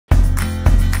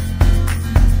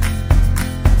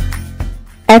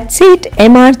At Seth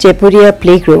Jaipuria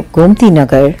Playgroup Gomti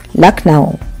Nagar,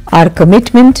 Lucknow, our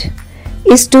commitment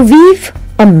is to weave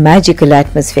a magical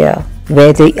atmosphere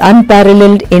where the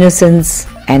unparalleled innocence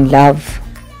and love,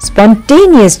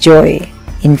 spontaneous joy,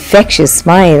 infectious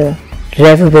smile,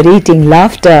 reverberating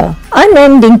laughter,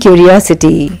 unending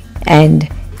curiosity, and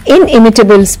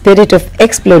inimitable spirit of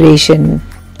exploration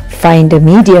find a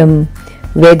medium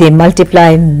where they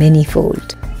multiply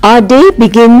manyfold. Our day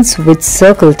begins with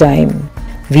circle time.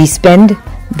 We spend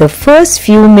the first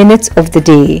few minutes of the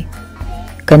day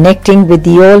connecting with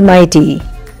the Almighty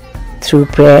through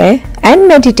prayer and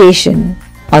meditation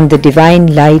on the divine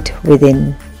light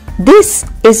within. This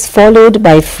is followed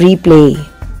by free play.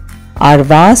 Our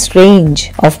vast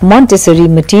range of Montessori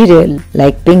material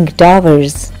like pink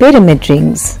towers, pyramid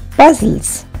rings,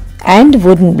 puzzles, and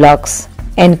wooden blocks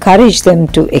encourage them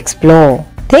to explore,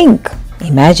 think,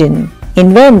 imagine,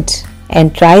 invent,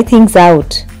 and try things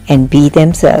out and be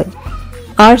themselves.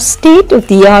 Our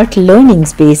state-of-the-art learning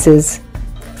spaces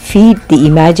feed the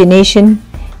imagination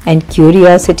and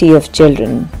curiosity of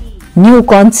children. New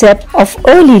concepts of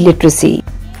early literacy,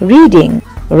 reading,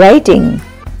 writing,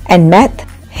 and math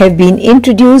have been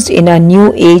introduced in our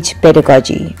new age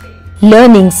pedagogy.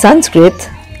 Learning Sanskrit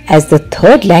as the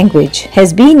third language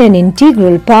has been an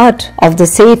integral part of the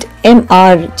Seth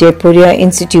Jaipuria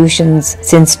institutions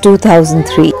since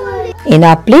 2003. In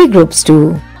our playgroups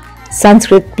too,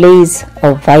 Sanskrit plays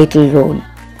a vital role.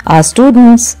 Our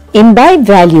students imbibe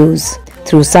values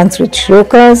through Sanskrit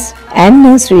shlokas and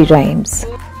nursery rhymes.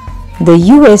 The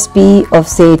USP of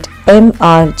Seth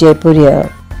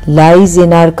Jaipuria lies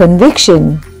in our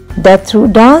conviction that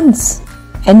through dance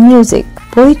and music,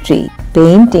 poetry,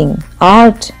 painting,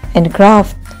 art and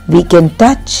craft, we can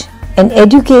touch and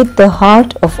educate the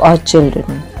heart of our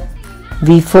children.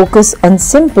 We focus on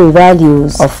simple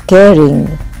values of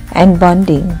caring and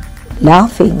bonding,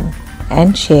 laughing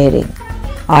and sharing.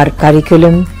 Our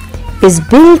curriculum is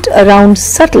built around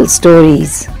subtle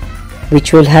stories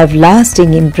which will have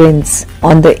lasting imprints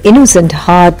on the innocent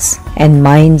hearts and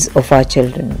minds of our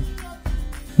children.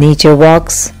 Nature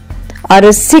walks are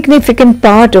a significant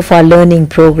part of our learning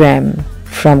program,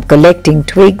 from collecting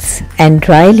twigs and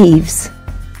dry leaves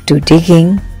to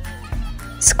digging,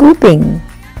 scooping,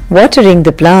 watering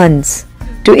the plants,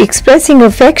 to expressing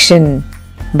affection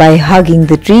by hugging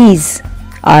the trees.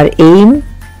 Our aim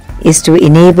is to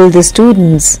enable the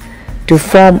students to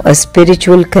form a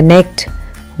spiritual connect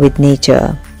with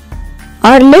nature.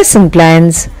 Our lesson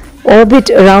plans orbit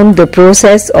around the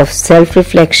process of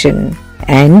self-reflection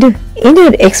and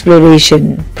inner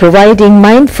exploration, providing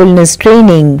mindfulness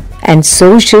training and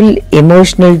social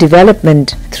emotional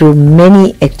development through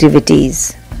many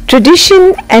activities.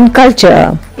 Tradition and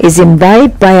culture is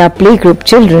imbibed by our playgroup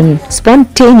children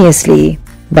spontaneously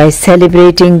by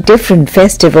celebrating different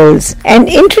festivals and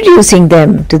introducing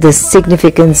them to the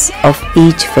significance of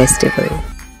each festival.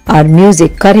 Our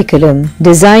music curriculum,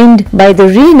 designed by the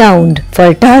renowned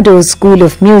Furtado School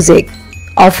of Music,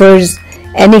 offers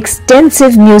an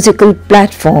extensive musical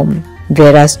platform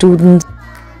where our students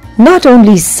not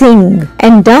only sing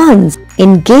and dance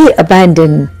in gay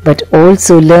abandon but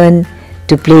also learn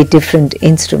to play different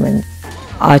instruments.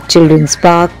 Our children's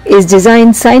park is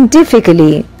designed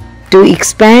scientifically to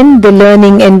expand the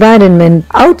learning environment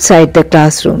outside the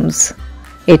classrooms.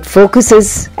 It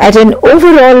focuses at an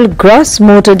overall gross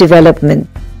motor development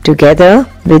together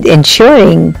with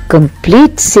ensuring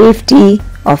complete safety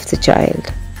of the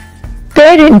child.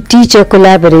 Parent-teacher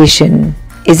collaboration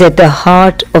is at the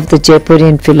heart of the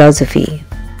Jaipurian philosophy.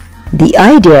 The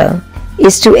idea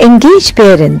is to engage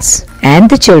parents and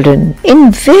the children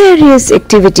in various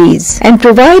activities and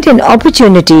provide an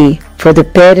opportunity for the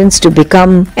parents to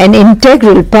become an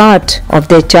integral part of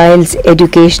their child's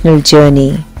educational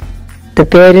journey. The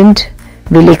parent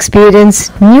will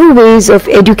experience new ways of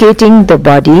educating the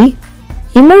body,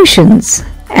 emotions,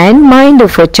 and mind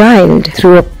of a child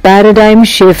through a paradigm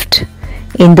shift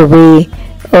in the way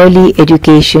early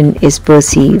education is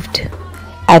perceived.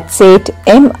 At Seth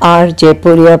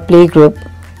Jaipuria Playgroup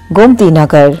Gomti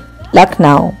Nagar,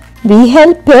 Lucknow, we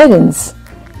help parents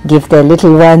give their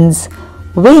little ones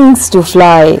wings to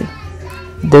fly,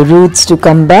 the roots to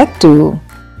come back to,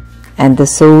 and the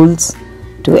souls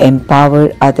to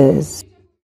empower others.